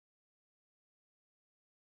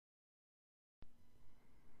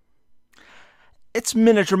It's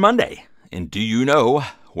Miniature Monday, and do you know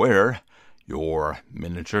where your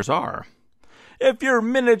miniatures are? If your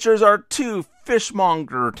miniatures are two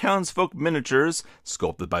Fishmonger Townsfolk miniatures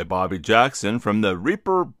sculpted by Bobby Jackson from the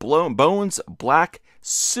Reaper Bones Black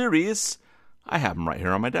series, I have them right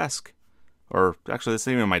here on my desk. Or actually, this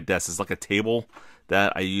isn't even on my desk. It's like a table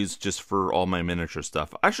that I use just for all my miniature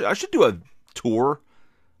stuff. Actually, I should do a tour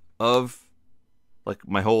of like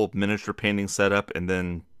my whole miniature painting setup and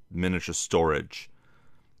then miniature storage.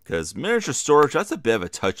 Because miniature storage, that's a bit of a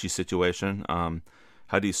touchy situation.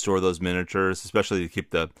 How do you store those miniatures, especially to keep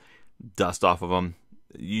the dust off of them?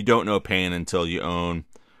 You don't know paint until you own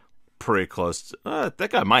pretty close to, I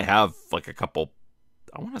think I might have like a couple,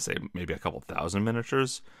 I want to say maybe a couple thousand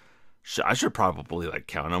miniatures. I should probably like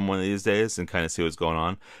count them one of these days and kind of see what's going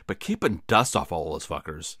on. But keeping dust off all those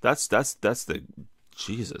fuckers, that's the,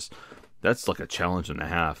 Jesus, that's like a challenge and a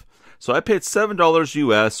half. So I paid $7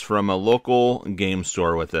 US from a local game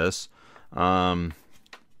store with this.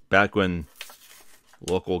 Back when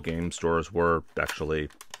local game stores were actually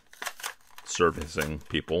servicing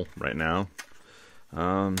people right now.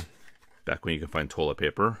 Back when you could find toilet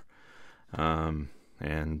paper. And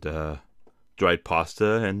dried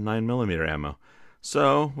pasta and 9mm ammo.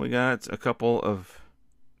 So we got a couple of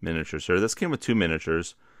miniatures here. This came with two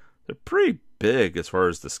miniatures. They're pretty big as far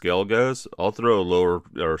as the scale goes. I'll throw a lower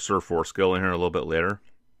or Sur 4 scale in here a little bit later.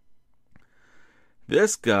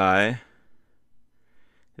 This guy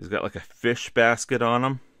has got like a fish basket on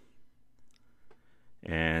him.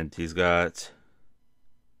 And he's got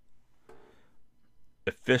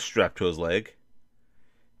a fish strapped to his leg.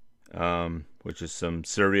 Which is some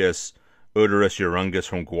serious odorous urungus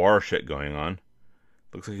from Guar shit going on.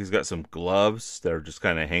 Looks like he's got some gloves that are just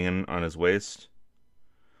kind of hanging on his waist.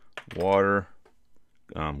 Water,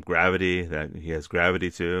 gravity, that he has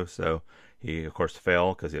gravity too, so he of course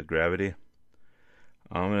failed because he had gravity.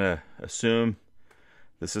 I'm gonna assume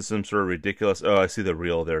this is some sort of ridiculous, oh I see the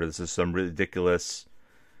reel there, this is some ridiculous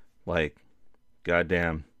like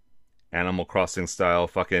goddamn Animal Crossing style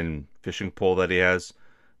fucking fishing pole that he has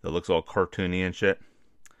that looks all cartoony and shit.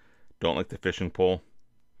 Don't like the fishing pole.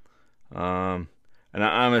 And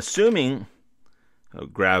I'm assuming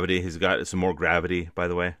gravity, he's got some more gravity by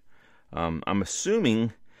the way. I'm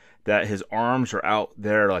assuming that his arms are out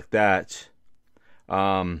there like that.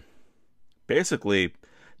 Basically,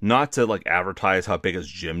 not to like advertise how big his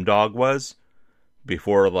gym dog was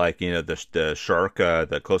before, like, you know, the shark,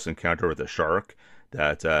 the Close Encounter with the Shark.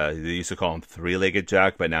 That they used to call him three-legged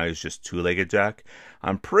Jack, but now he's just two-legged Jack.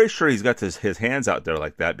 I'm pretty sure he's got his hands out there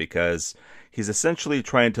like that because he's essentially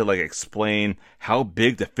trying to like explain how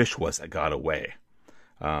big the fish was that got away.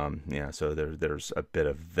 Yeah, so there's a bit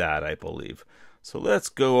of that, I believe. So let's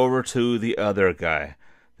go over to the other guy.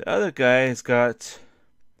 The other guy has got,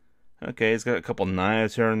 okay, he's got a couple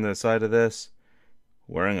knives here on the side of this.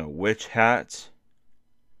 Wearing a witch hat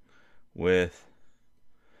with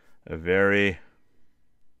a very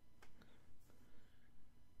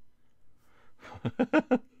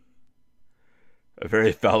a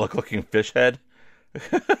very phallic looking fish head.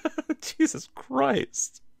 Jesus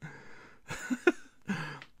Christ.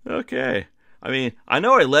 Okay. I mean, I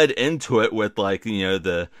know I led into it with like, you know,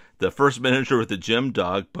 the first miniature with the gym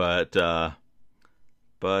dog, but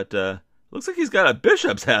looks like he's got a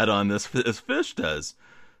bishop's hat on, this fish does.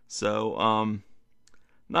 So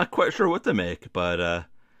not quite sure what to make, but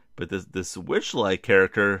this witch-like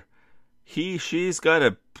character, she's got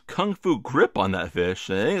a kung fu grip on that fish,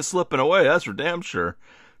 and it ain't slipping away, that's for damn sure.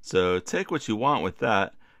 So take what you want with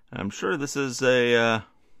that. I'm sure this is a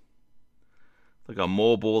like a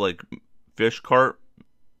mobile like fish cart.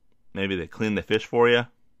 Maybe they clean the fish for you,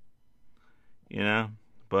 you know.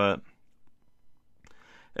 But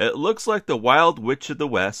it looks like the Wild Witch of the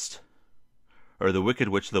West, or the Wicked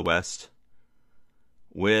Witch of the West,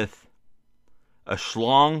 with a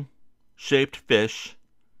schlong-shaped fish.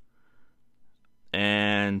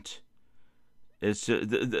 And it's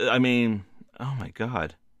just, I mean, oh my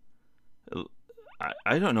god.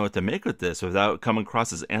 I don't know what to make with this without coming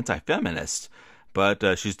across as anti-feminist.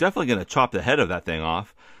 But she's definitely going to chop the head of that thing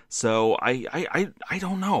off. So I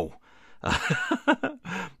don't know.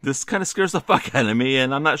 This kind of scares the fuck out of me,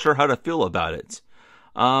 and I'm not sure how to feel about it.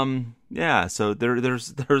 Yeah, so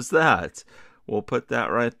there's that. We'll put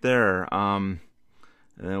that right there. And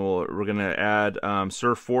then we're gonna add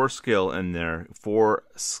Sur 4 scale in there. 4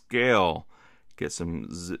 scale. Get some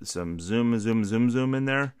zoom in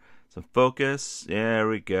there. Some focus. Yeah, there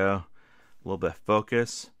we go. A little bit of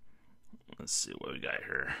focus. Let's see what we got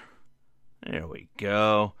here. There we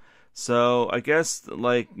go. So I guess,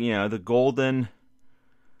 like, you know, the golden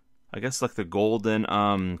I guess like the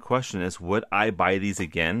golden question is, would I buy these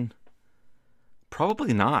again?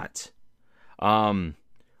 Probably not.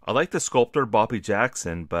 I like the sculptor Bobby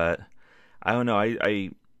Jackson, but I don't know.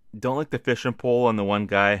 I don't like the fishing pole on the one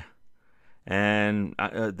guy, and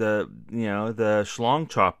the schlong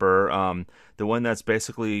chopper, the one that's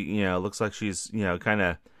basically looks like she's kind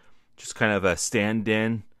of a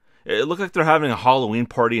stand-in. It looked like they're having a Halloween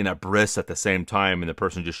party in a bris at the same time, and the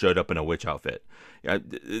person just showed up in a witch outfit.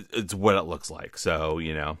 It's what it looks like. So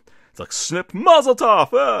it's like snip Mazel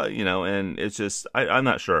Tov, and it's just I'm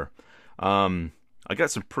not sure. I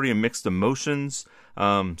got some pretty mixed emotions,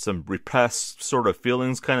 some repressed sort of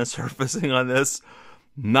feelings kind of surfacing on this.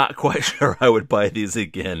 Not quite sure I would buy these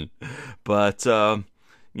again, but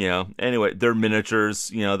anyway, they're miniatures.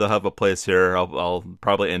 They'll have a place here. I'll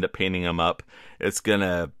probably end up painting them up. It's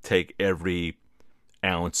gonna take every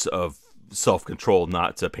ounce of self-control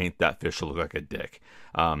not to paint that fish to look like a dick,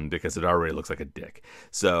 because it already looks like a dick.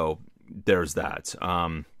 So there's that.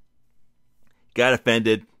 Got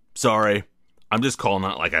offended. Sorry. I'm just calling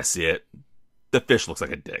it like I see it. The fish looks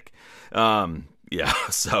like a dick. Yeah,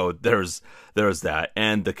 so there's that.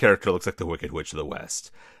 And the character looks like the Wicked Witch of the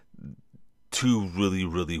West. Two really,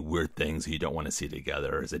 really weird things you don't want to see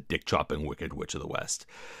together is a dick-chopping Wicked Witch of the West.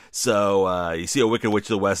 So you see a Wicked Witch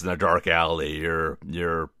of the West in a dark alley,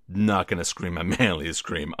 you're not going to scream a manly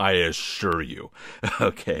scream, I assure you.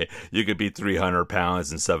 Okay, you could be 300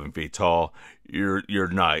 pounds and 7 feet tall. You're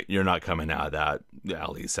not coming out of that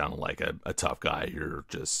alley sounding like a tough guy. You're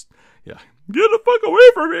just, get the fuck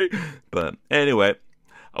away from me. But anyway,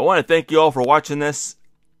 I want to thank you all for watching this.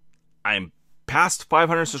 I'm past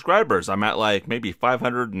 500 subscribers. I'm at like maybe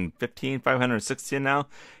 515, 516 now.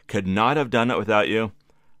 Could not have done it without you.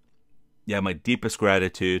 Yeah, my deepest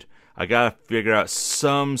gratitude. I gotta figure out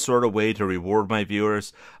some sort of way to reward my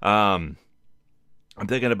viewers. I'm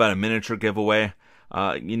thinking about a miniature giveaway.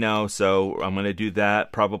 So I'm gonna do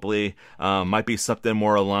that probably. Might be something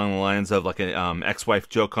more along the lines of like an ex-wife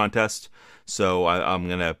joke contest. So I'm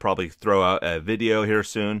gonna probably throw out a video here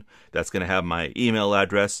soon that's gonna have my email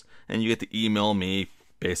address, and you get to email me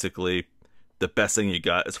basically the best thing you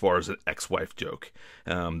got as far as an ex-wife joke.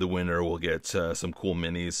 The winner will get some cool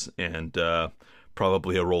minis and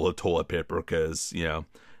probably a roll of toilet paper, because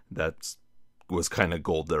that's was kind of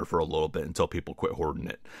gold there for a little bit until people quit hoarding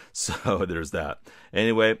it. So there's that.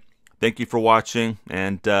 Anyway, thank you for watching,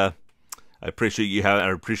 and I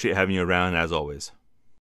appreciate having you around as always.